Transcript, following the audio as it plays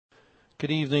Good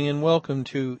evening and welcome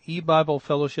to E-Bible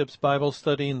Fellowship's Bible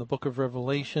study in the book of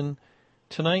Revelation.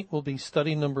 Tonight will be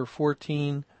study number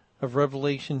 14 of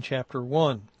Revelation chapter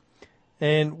 1.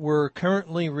 And we're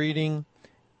currently reading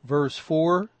verse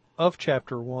 4 of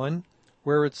chapter 1,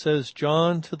 where it says,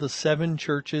 John to the 7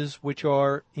 churches which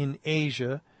are in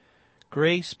Asia,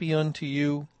 grace be unto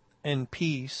you and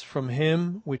peace from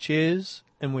him which is,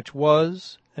 and which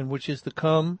was, and which is to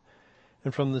come,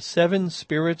 and from the 7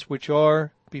 spirits which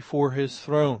are before his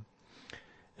throne.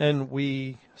 And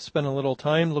we spent a little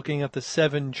time looking at the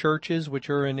 7 churches which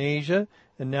are in Asia,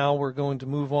 and now we're going to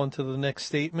move on to the next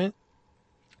statement.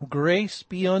 Grace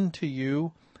be unto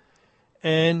you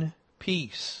and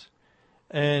peace.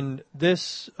 And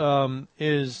this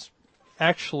is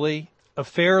actually a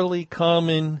fairly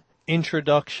common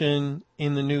introduction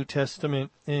in the New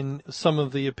Testament in some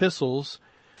of the epistles.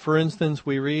 For instance,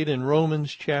 we read in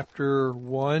Romans chapter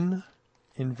 1,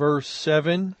 in verse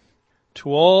 7,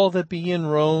 to all that be in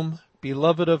Rome,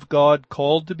 beloved of God,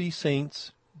 called to be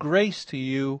saints, grace to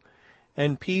you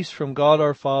and peace from God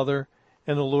our Father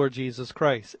and the Lord Jesus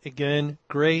Christ. Again,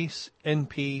 grace and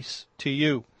peace to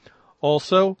you.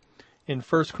 Also, in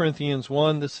 1 Corinthians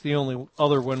 1, this is the only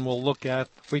other one we'll look at.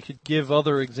 We could give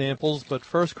other examples, but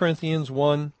 1 Corinthians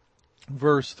 1,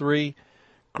 verse 3,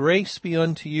 grace be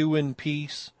unto you and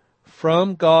peace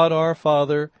from God our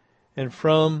Father and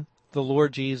from the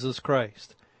Lord Jesus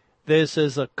Christ. This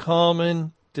is a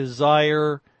common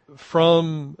desire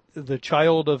from the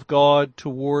child of God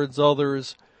towards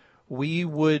others. We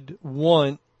would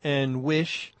want and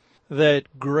wish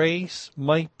that grace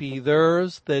might be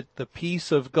theirs, that the peace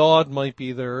of God might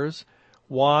be theirs.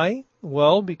 Why?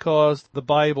 Well, because the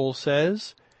Bible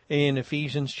says in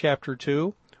Ephesians chapter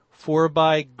 2, for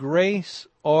by grace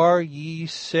are ye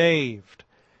saved.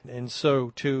 And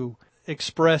so to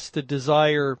express the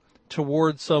desire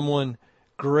towards someone,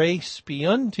 grace be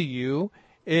unto you,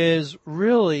 is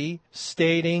really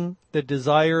stating the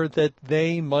desire that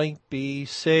they might be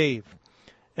saved.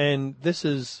 And this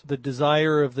is the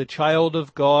desire of the child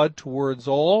of God towards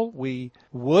all. We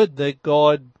would that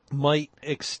God might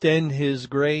extend his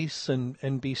grace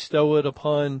and bestow it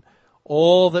upon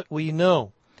all that we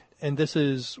know. And this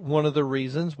is one of the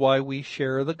reasons why we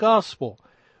share the gospel.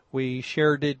 We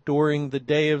shared it during the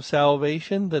day of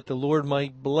salvation, that the Lord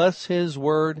might bless his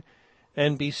word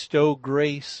and bestow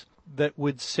grace that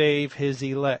would save his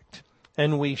elect.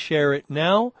 And we share it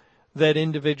now, that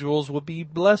individuals will be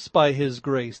blessed by his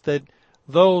grace, that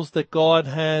those that God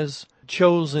has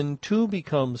chosen to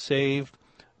become saved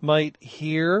might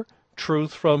hear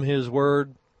truth from his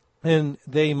word, and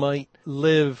they might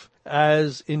live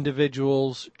as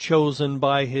individuals chosen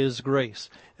by his grace.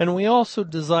 And we also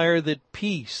desire that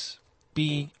peace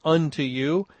be unto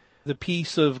you, the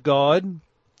peace of God,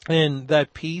 and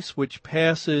that peace which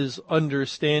passes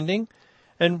understanding.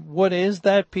 And what is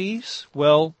that peace?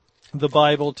 Well, the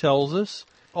Bible tells us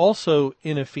also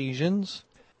in Ephesians,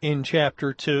 in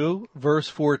chapter 2, verse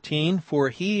 14, for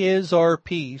he is our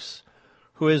peace,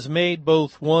 who has made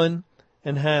both one,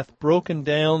 and hath broken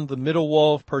down the middle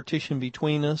wall of partition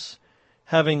between us,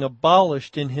 having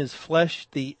abolished in his flesh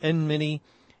the enmity,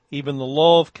 even the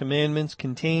law of commandments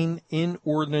contained in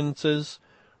ordinances,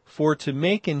 for to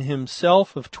make in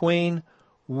himself of twain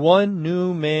one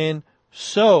new man,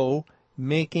 so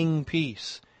making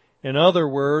peace. In other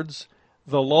words,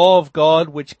 the law of God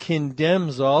which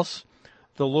condemns us,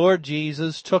 the Lord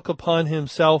Jesus took upon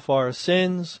himself our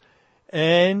sins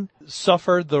and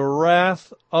suffered the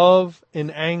wrath of an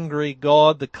angry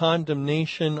God, the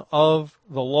condemnation of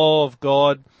the law of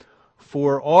God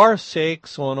for our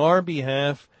sakes on our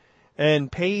behalf,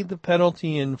 and paid the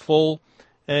penalty in full.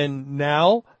 And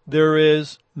now there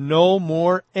is no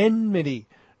more enmity,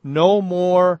 no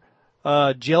more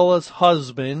jealous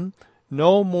husband,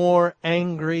 no more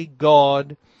angry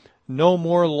God, no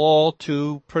more law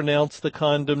to pronounce the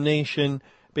condemnation,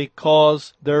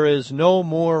 because there is no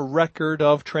more record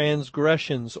of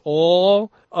transgressions.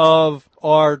 All of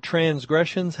our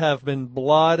transgressions have been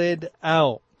blotted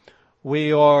out.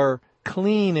 We are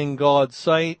clean in God's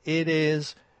sight. It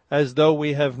is as though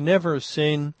we have never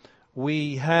sinned.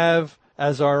 We have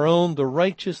as our own the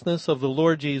righteousness of the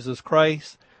Lord Jesus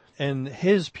Christ and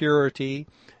his purity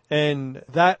and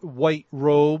that white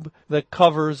robe that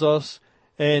covers us.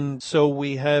 And so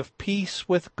we have peace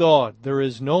with God. There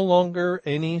is no longer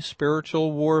any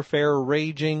spiritual warfare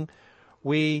raging.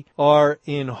 We are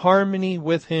in harmony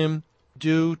with him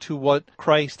due to what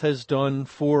Christ has done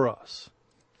for us.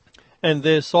 And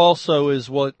this also is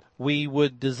what we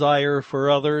would desire for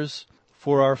others,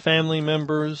 for our family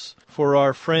members, for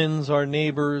our friends, our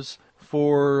neighbors,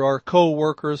 for our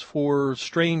co-workers, for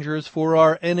strangers, for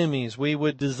our enemies. We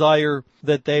would desire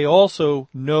that they also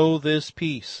know this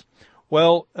peace.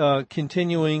 Well,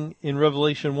 continuing in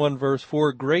Revelation 1 verse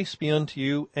 4, grace be unto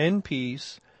you and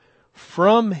peace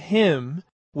from him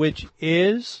which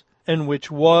is and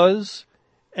which was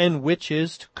and which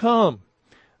is to come.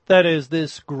 That is,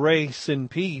 this grace and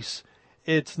peace,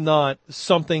 it's not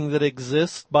something that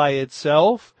exists by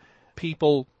itself.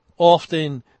 People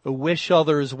often wish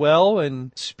others well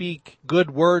and speak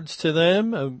good words to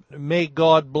them. May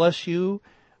God bless you,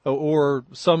 or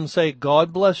some say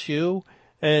God bless you,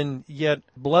 and yet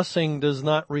blessing does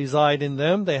not reside in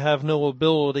them. They have no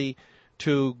ability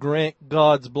to grant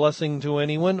God's blessing to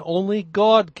anyone. Only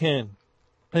God can.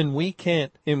 And we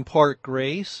can't impart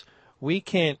grace. We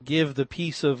can't give the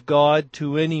peace of God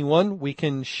to anyone. We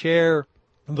can share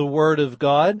the Word of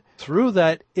God through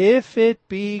that if it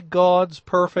be God's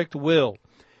perfect will.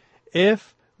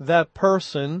 If that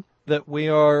person that we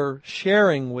are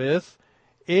sharing with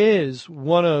is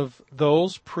one of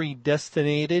those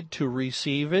predestinated to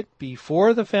receive it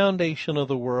before the foundation of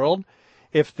the world,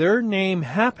 if their name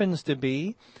happens to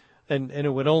be, and it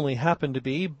would only happen to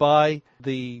be by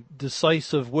the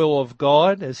decisive will of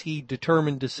God as He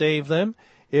determined to save them,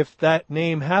 if that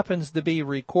name happens to be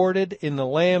recorded in the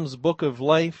Lamb's Book of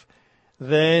Life,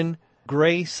 then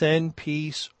grace and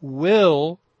peace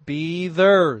will be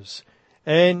theirs.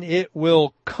 And it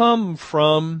will come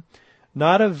from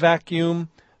not a vacuum,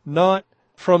 not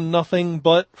from nothing,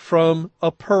 but from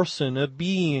a person, a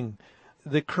being,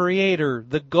 the Creator,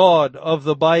 the God of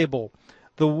the Bible,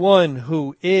 the one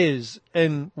who is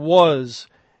and was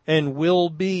and will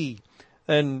be.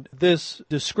 And this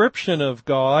description of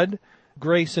God,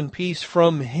 grace and peace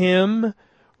from Him,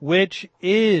 which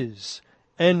is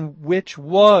and which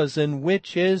was and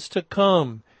which is to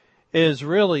come, is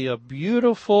really a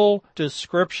beautiful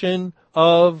description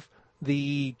of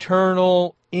the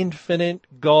eternal, infinite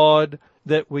God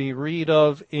that we read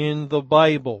of in the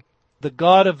Bible. The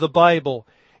God of the Bible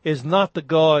is not the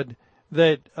God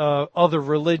that other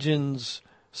religions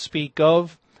speak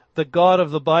of. The God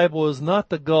of the Bible is not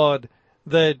the God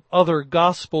that other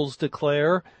gospels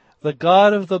declare. The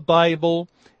God of the Bible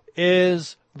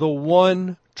is the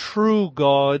one true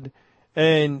God,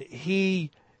 and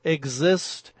He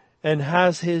exists and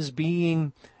has His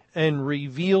being and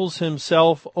reveals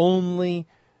Himself only.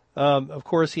 Of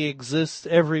course, He exists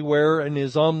everywhere and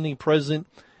is omnipresent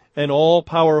and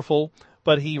all-powerful,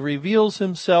 but He reveals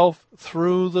Himself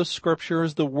through the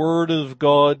Scriptures, the Word of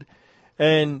God,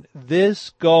 and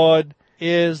this God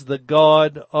is the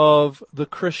God of the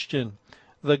Christian,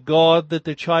 the God that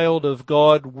the child of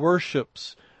God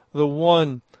worships, the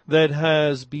one that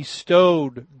has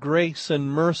bestowed grace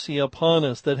and mercy upon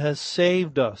us, that has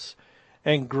saved us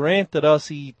and granted us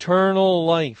eternal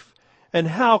life. And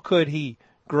how could He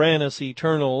grant us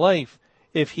eternal life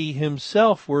if He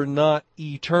Himself were not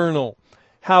eternal?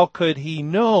 How could He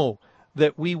know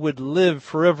that we would live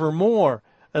forevermore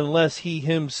unless He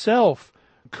Himself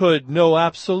could know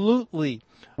absolutely,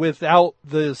 without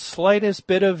the slightest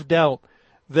bit of doubt,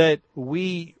 that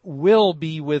we will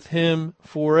be with Him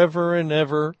forever and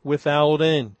ever without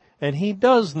end? And He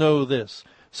does know this.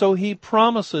 So He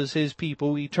promises His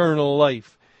people eternal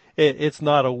life. It's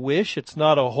not a wish. It's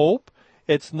not a hope.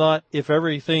 It's not if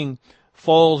everything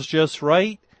falls just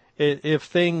right. If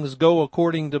things go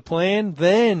according to plan,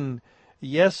 then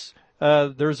yes,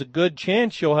 there's a good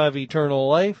chance you'll have eternal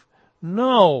life.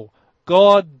 No,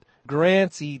 God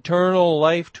grants eternal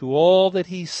life to all that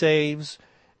He saves,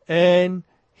 and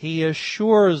He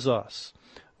assures us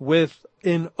with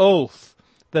an oath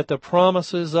that the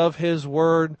promises of His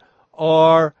Word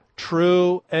are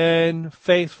true and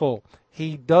faithful.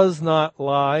 He does not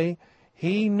lie.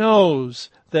 He knows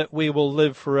that we will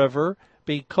live forever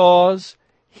because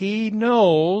He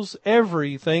knows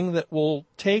everything that will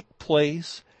take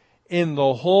place in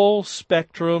the whole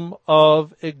spectrum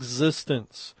of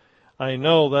existence. I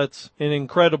know that's an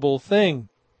incredible thing,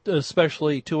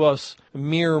 especially to us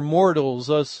mere mortals,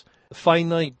 us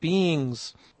finite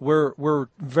beings. We're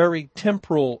very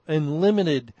temporal and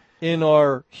limited in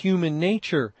our human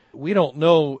nature. We don't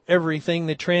know everything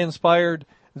that transpired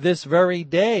this very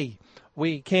day.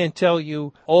 We can't tell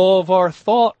you all of our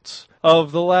thoughts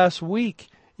of the last week.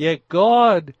 Yet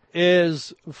God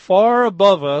is far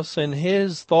above us, and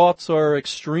His thoughts are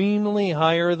extremely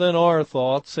higher than our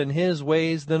thoughts, and His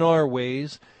ways than our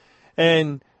ways.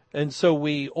 And so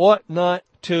we ought not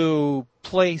to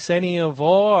place any of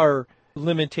our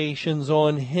limitations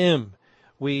on Him.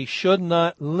 We should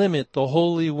not limit the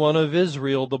Holy One of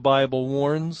Israel, the Bible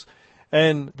warns,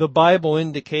 and the Bible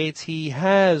indicates He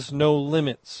has no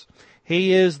limits.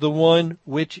 He is the one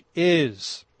which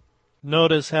is.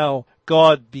 Notice how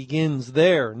God begins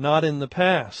there, not in the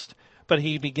past, but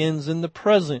he begins in the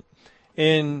present,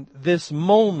 in this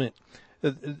moment.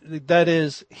 That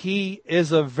is, he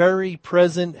is a very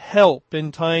present help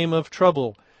in time of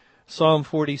trouble. Psalm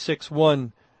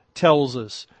 46:1 tells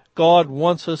us. God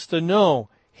wants us to know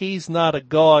he's not a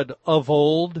God of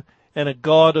old and a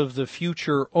God of the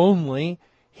future only.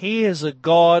 He is a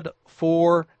God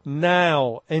for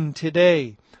now and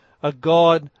today, a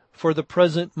God for the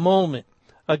present moment,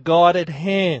 a God at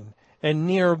hand and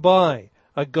nearby,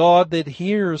 a God that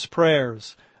hears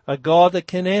prayers, a God that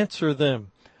can answer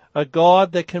them, a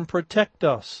God that can protect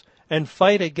us and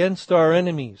fight against our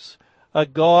enemies, a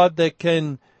God that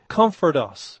can comfort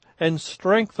us and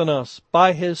strengthen us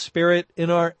by his Spirit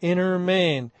in our inner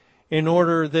man in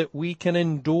order that we can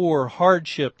endure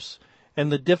hardships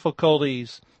and the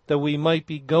difficulties that we might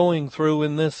be going through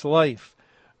in this life.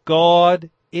 God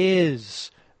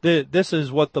is. This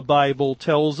is what the Bible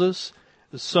tells us.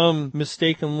 Some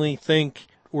mistakenly think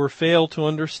or fail to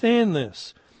understand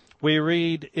this. We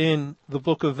read in the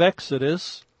book of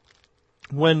Exodus,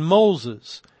 when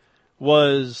Moses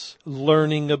was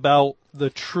learning about the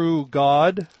true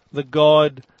God, the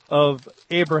God of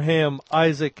Abraham,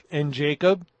 Isaac, and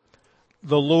Jacob,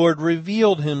 the Lord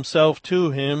revealed himself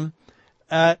to him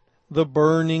at the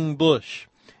burning bush.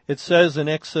 It says in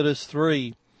Exodus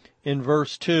 3, in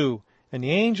verse 2, "And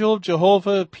the angel of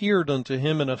Jehovah appeared unto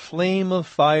him in a flame of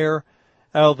fire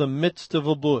out of the midst of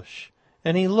a bush.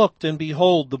 And he looked, and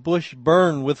behold, the bush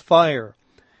burned with fire,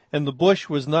 and the bush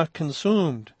was not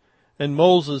consumed. And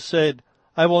Moses said,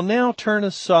 I will now turn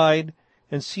aside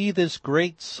and see this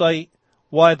great sight,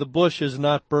 why the bush is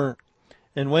not burnt.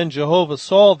 And when Jehovah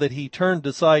saw that he turned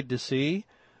aside to see,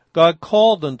 God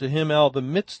called unto him out of the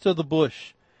midst of the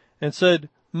bush, and said,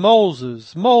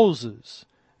 Moses, Moses.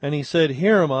 And he said,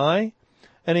 Here am I.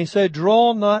 And he said,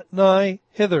 Draw not nigh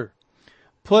hither.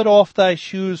 Put off thy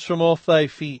shoes from off thy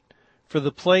feet, for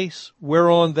the place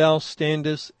whereon thou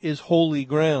standest is holy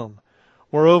ground.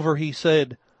 Moreover he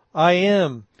said, I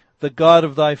am the God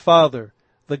of thy father,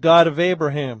 the God of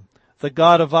Abraham, the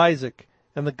God of Isaac,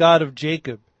 and the God of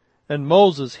Jacob. And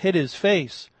Moses hid his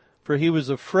face, for he was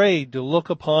afraid to look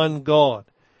upon God.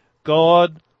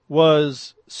 God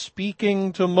was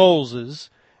speaking to Moses,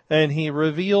 and he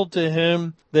revealed to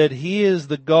him that he is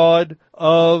the God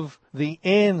of the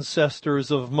ancestors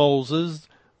of Moses,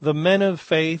 the men of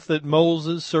faith that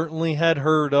Moses certainly had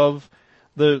heard of,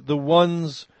 the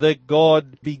ones that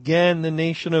God began the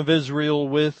nation of Israel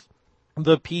with,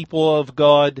 the people of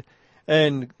God.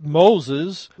 And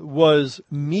Moses was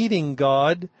meeting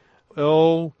God.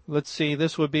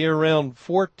 This would be around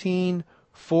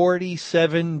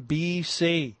 1447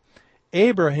 BC.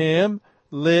 Abraham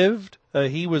lived,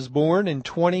 he was born in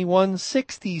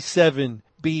 2167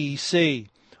 BC,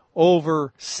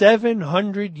 over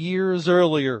 700 years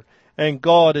earlier. And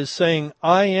God is saying,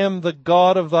 I am the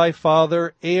God of thy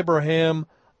father Abraham,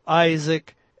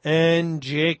 Isaac, and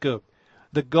Jacob.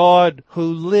 The God who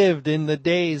lived in the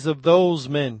days of those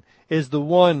men is the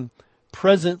one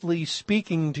presently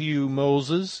speaking to you,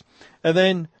 Moses. And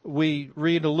then we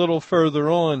read a little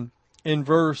further on in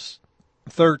verse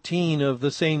 13 of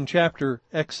the same chapter,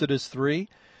 Exodus 3.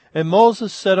 And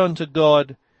Moses said unto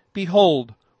God,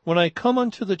 Behold, when I come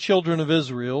unto the children of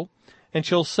Israel, and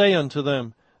shall say unto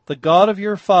them, The God of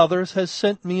your fathers has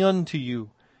sent me unto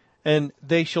you. And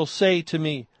they shall say to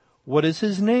me, What is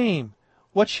his name?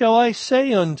 What shall I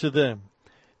say unto them?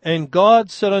 And God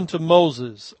said unto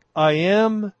Moses, I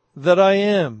am that I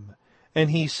am.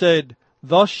 And he said,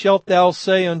 Thus shalt thou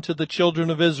say unto the children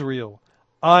of Israel,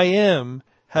 I am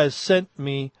has sent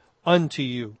me unto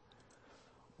you.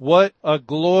 What a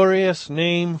glorious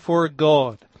name for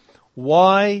God.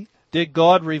 Why did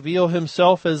God reveal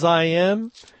himself as I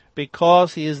am?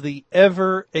 Because he is the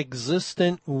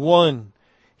ever-existent one.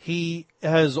 He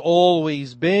has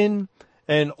always been,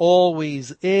 and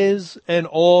always is, and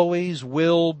always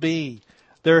will be.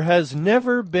 There has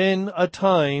never been a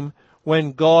time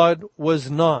when God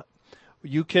was not.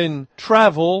 You can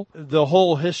travel the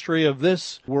whole history of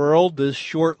this world, this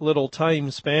short little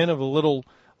time span of a little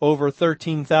over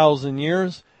 13,000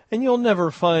 years, and you'll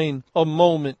never find a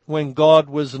moment when God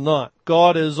was not.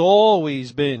 God has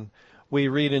always been, we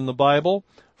read in the Bible,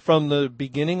 from the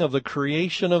beginning of the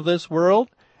creation of this world,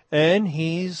 and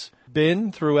he's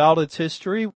been throughout its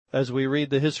history. As we read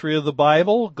the history of the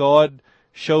Bible, God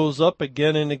shows up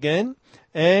again and again,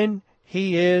 and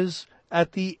he is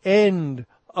at the end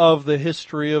of the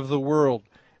history of the world.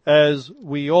 As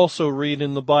we also read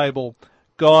in the Bible,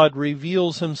 God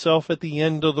reveals himself at the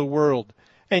end of the world.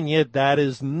 And yet that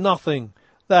is nothing.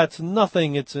 that's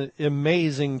nothing. It's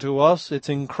amazing to us. It's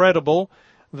incredible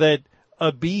that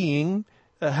a being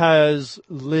has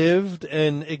lived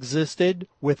and existed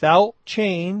without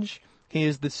change. He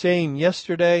is the same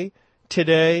yesterday,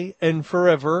 today, and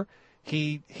forever.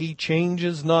 He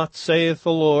changes not, saith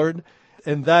the Lord.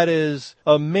 And that is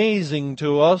amazing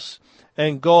to us.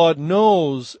 And God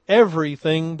knows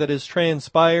everything that has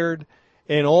transpired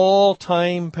in all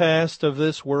time past of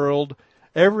this world,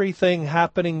 everything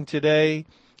happening today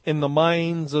in the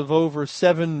minds of over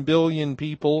 7 billion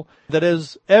people that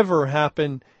has ever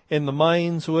happened in the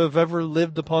minds who have ever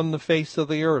lived upon the face of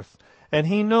the earth. And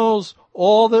He knows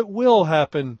all that will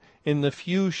happen in the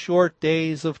few short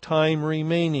days of time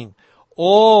remaining.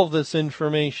 All this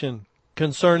information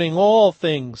concerning all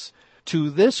things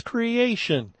to this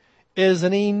creation is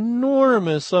an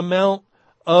enormous amount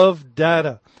of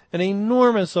data, an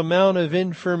enormous amount of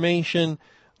information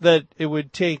that it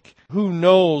would take who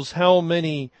knows how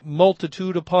many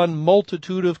multitude upon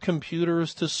multitude of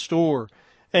computers to store.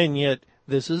 And yet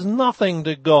this is nothing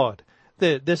to God.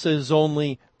 This is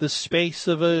only the space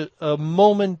of a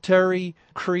momentary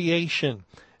creation,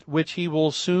 which He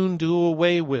will soon do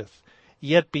away with.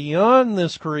 Yet beyond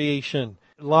this creation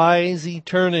lies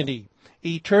eternity.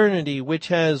 Eternity which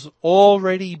has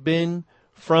already been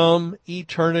from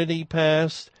eternity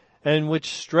past and which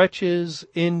stretches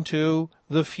into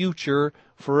the future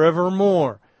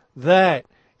forevermore. That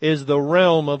is the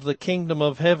realm of the kingdom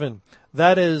of heaven.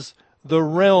 That is the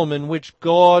realm in which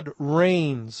God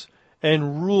reigns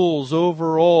and rules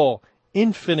over all,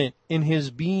 infinite in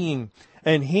His being.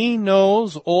 And He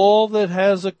knows all that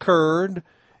has occurred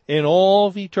in all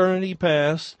of eternity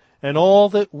past and all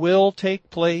that will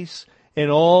take place in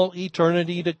all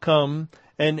eternity to come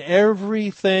and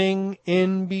everything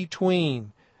in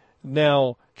between.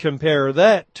 Now, compare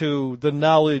that to the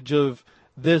knowledge of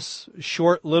this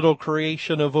short little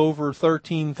creation of over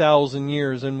 13,000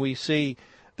 years, and we see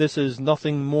this is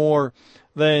nothing more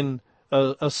than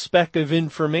a speck of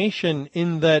information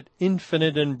in that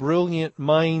infinite and brilliant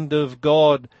mind of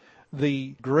God,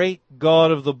 the great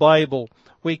God of the Bible.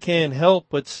 We can't help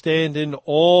but stand in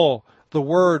awe. The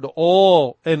word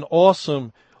all and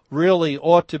awesome really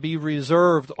ought to be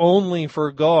reserved only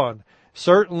for God.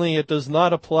 Certainly it does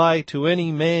not apply to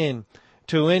any man,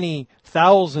 to any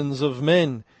thousands of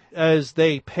men, as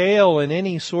they pale in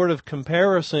any sort of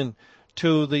comparison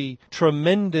to the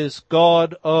tremendous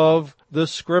God of the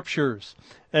Scriptures.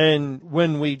 And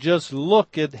when we just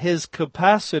look at His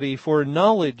capacity for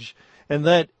knowledge and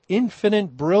that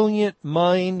infinite, brilliant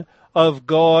mind of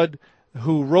God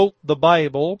who wrote the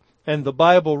Bible, and the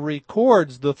Bible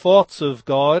records the thoughts of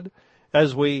God,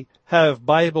 as we have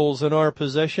Bibles in our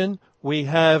possession, we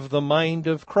have the mind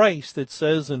of Christ. It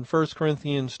says in 1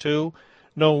 Corinthians 2,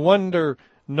 no wonder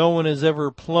no one has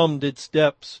ever plumbed its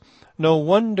depths. No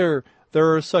wonder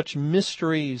there are such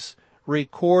mysteries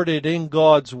recorded in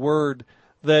God's Word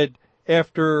that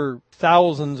after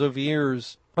thousands of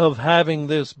years of having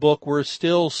this book, we're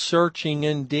still searching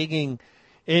and digging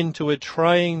into it,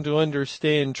 trying to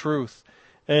understand truth.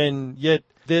 And yet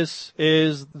this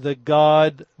is the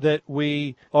God that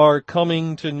we are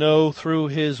coming to know through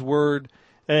His Word,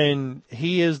 and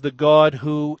He is the God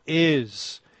who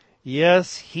is.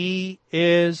 Yes, He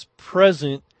is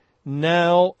present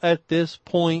now at this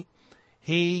point.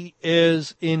 He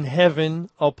is in heaven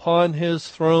upon His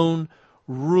throne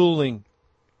ruling,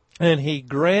 and He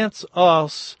grants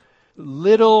us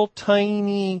little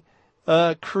tiny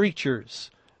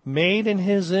creatures made in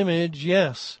His image,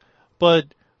 yes, but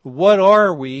what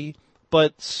are we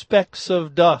but specks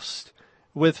of dust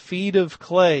with feet of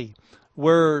clay?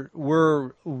 We're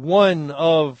one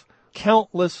of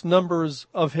countless numbers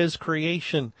of His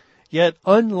creation, yet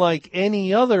unlike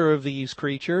any other of these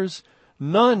creatures,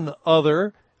 none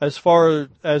other, as far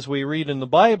as we read in the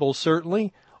Bible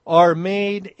certainly, are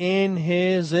made in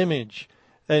His image.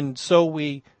 And so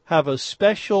we have a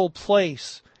special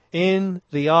place in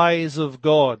the eyes of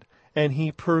God, and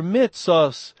He permits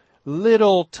us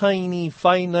little tiny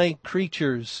finite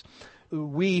creatures,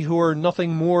 we who are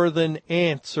nothing more than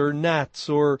ants or gnats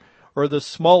or the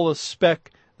smallest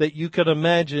speck that you could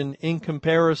imagine in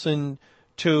comparison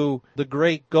to the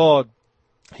great God.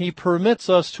 He permits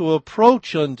us to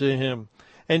approach unto Him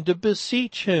and to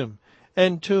beseech Him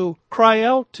and to cry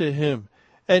out to Him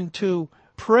and to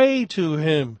pray to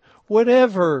Him,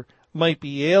 whatever might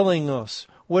be ailing us,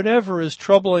 whatever is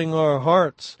troubling our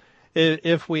hearts.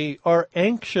 If we are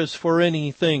anxious for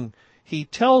anything, He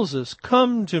tells us,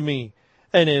 come to me.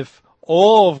 And if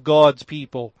all of God's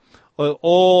people,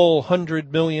 all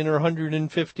 100 million or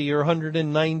 150 or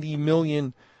 190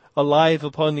 million alive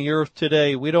upon the earth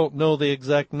today. We don't know the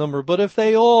exact number, but if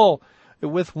they all,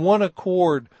 with one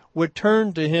accord, would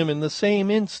turn to him in the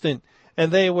same instant,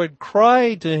 and they would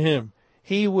cry to him,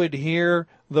 he would hear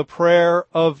the prayer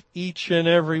of each and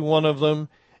every one of them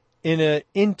in an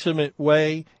intimate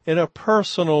way, in a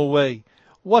personal way.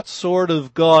 What sort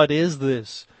of God is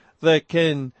this that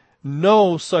can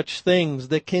know such things,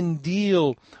 that can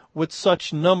deal with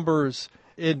such numbers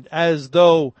as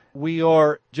though we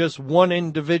are just one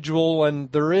individual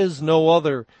and there is no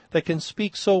other, that can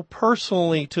speak so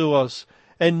personally to us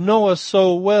and know us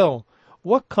so well?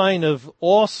 What kind of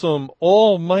awesome,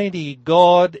 almighty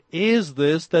God is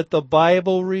this that the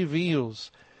Bible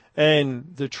reveals?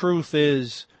 And the truth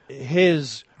is,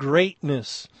 his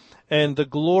greatness and the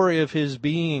glory of his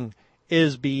being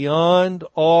is beyond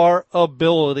our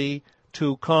ability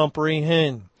to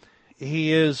comprehend.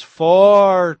 He is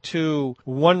far too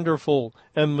wonderful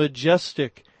and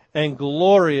majestic and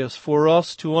glorious for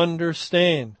us to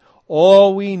understand.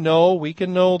 All we know, we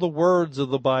can know the words of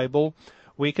the Bible,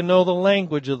 we can know the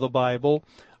language of the Bible,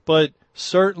 but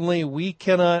certainly we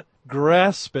cannot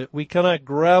grasp it. We cannot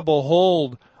grab a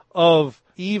hold of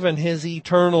even his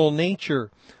eternal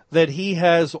nature, that he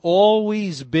has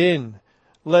always been,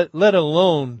 let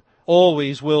alone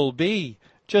always will be.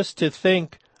 Just to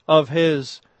think of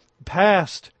his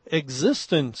past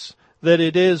existence, that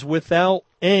it is without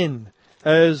end,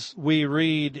 as we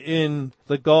read in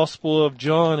the Gospel of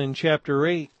John in chapter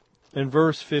 8 and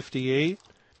verse 58,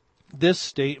 this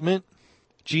statement,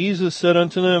 Jesus said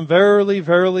unto them, Verily,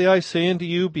 verily, I say unto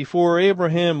you, before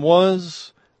Abraham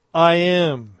was, I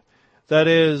am. That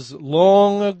is,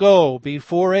 long ago,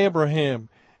 before Abraham,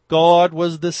 God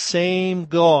was the same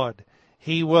God.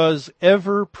 He was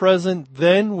ever present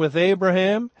then with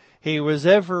Abraham. He was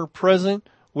ever present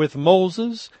with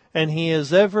Moses, and he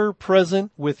is ever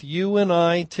present with you and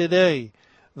I today.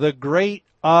 The great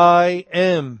I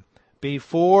am,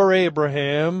 before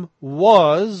Abraham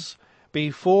was,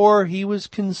 before he was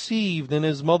conceived in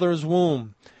his mother's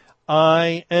womb.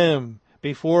 I am.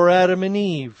 Before Adam and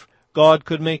Eve, God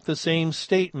could make the same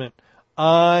statement.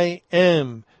 I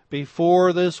am.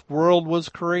 Before this world was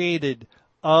created,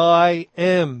 I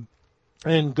am.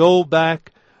 And go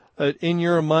back in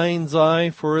your mind's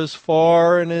eye for as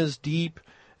far and as deep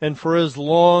and for as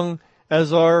long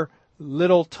as our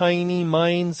little tiny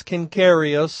minds can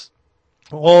carry us.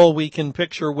 All we can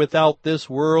picture without this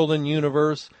world and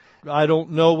universe, I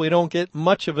don't know, we don't get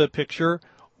much of a picture.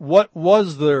 What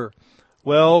was there?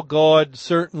 Well, God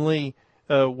certainly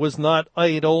was not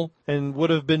idle and would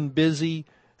have been busy,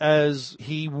 as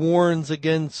he warns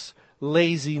against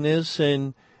laziness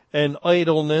and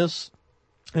idleness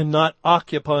and not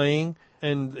occupying.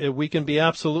 And we can be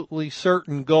absolutely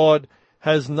certain God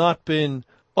has not been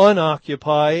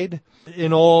unoccupied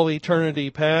in all eternity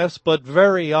past, but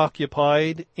very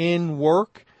occupied in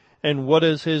work. And what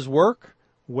is his work?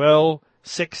 Well,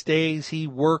 6 days he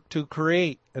worked to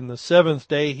create, and the seventh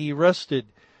day he rested.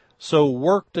 So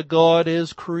work to God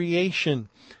is creation.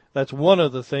 That's one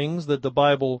of the things that the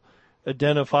Bible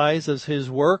identifies as his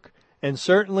work. And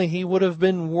certainly he would have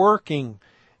been working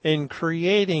in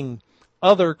creating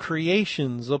other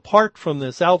creations apart from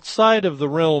this, outside of the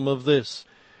realm of this.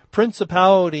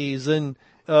 Principalities and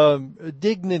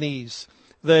dignities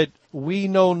that we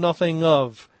know nothing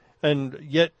of, and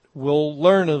yet we'll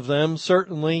learn of them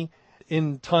certainly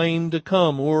in time to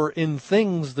come or in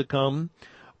things to come.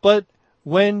 But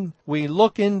when we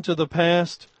look into the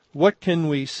past, what can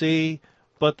we see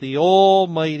but the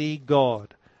Almighty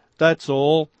God? That's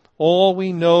all. All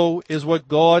we know is what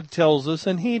God tells us,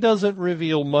 and he doesn't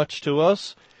reveal much to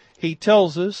us. He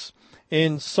tells us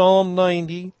in Psalm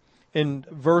 90, in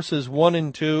verses 1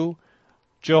 and 2,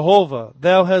 Jehovah,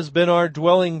 thou hast been our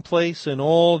dwelling place in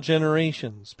all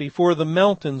generations, before the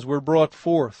mountains were brought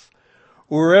forth,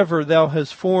 wherever thou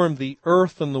hast formed the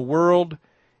earth and the world,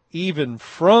 even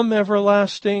from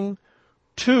everlasting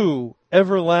to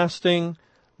everlasting,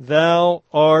 thou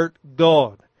art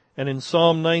God. And in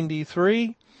Psalm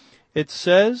 93, it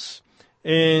says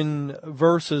in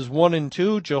verses 1 and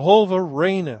 2, Jehovah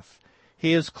reigneth.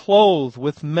 He is clothed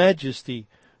with majesty.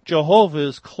 Jehovah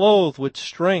is clothed with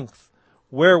strength,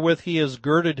 wherewith he has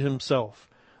girded himself.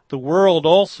 The world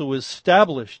also is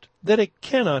established, that it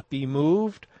cannot be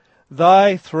moved.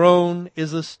 Thy throne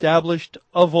is established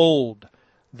of old.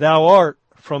 Thou art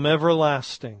from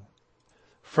everlasting.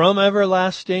 From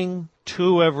everlasting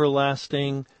to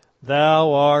everlasting,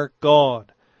 thou art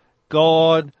God.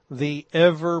 God, the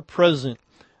ever-present,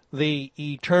 the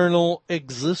eternal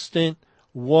existent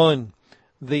one,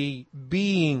 the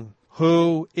being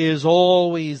who is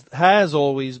always, has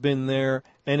always been there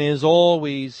and is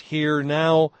always here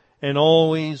now and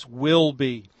always will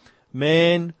be.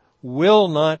 Man will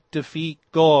not defeat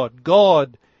God.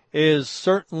 God is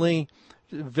certainly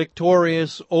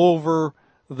victorious over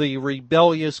the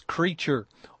rebellious creature,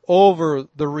 over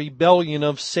the rebellion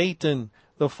of Satan,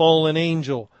 the fallen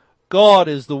angel. God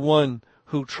is the one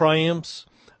who triumphs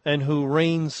and who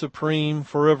reigns supreme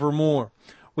forevermore.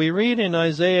 We read in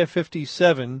Isaiah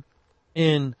 57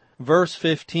 in verse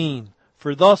 15,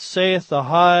 "For thus saith the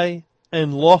high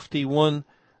and lofty one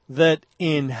that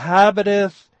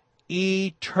inhabiteth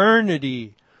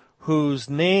eternity, whose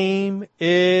name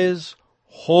is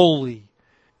holy."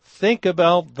 Think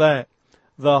about that.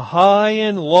 The high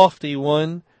and lofty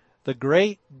one, the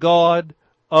great God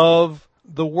of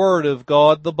the Word of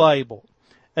God, the Bible.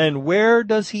 And where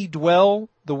does he dwell?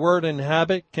 The word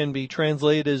inhabit can be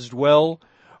translated as dwell.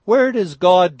 Where does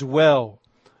God dwell?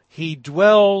 He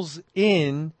dwells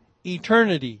in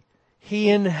eternity. He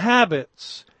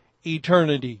inhabits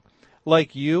eternity.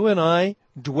 Like you and I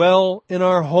dwell in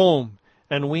our home,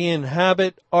 and we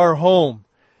inhabit our home.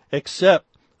 Except,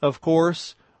 of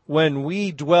course, when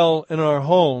we dwell in our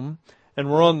home and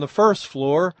we're on the first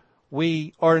floor,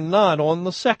 we are not on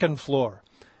the second floor.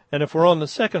 And if we're on the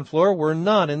second floor, we're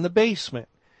not in the basement.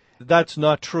 That's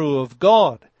not true of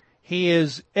God. He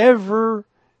is ever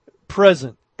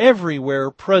present,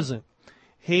 everywhere present.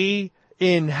 He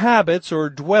inhabits or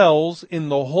dwells in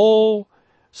the whole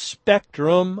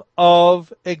spectrum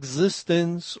of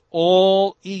existence,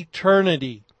 all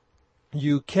eternity.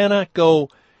 You cannot go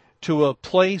to a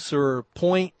place or a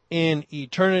point in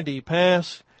eternity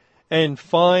past and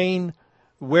find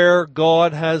where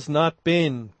God has not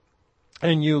been.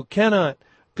 And you cannot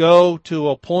go to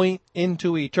a point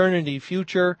into eternity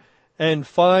future and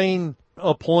find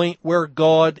a point where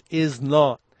God is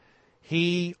not.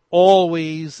 He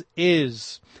always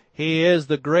is. He is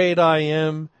the great I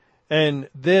am, and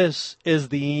this is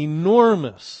the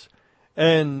enormous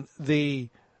and the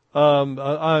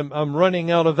I'm running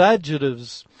out of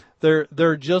adjectives.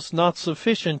 They're just not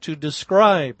sufficient to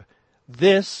describe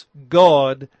this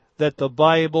God that the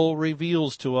Bible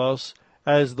reveals to us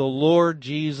as the Lord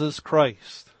Jesus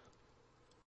Christ.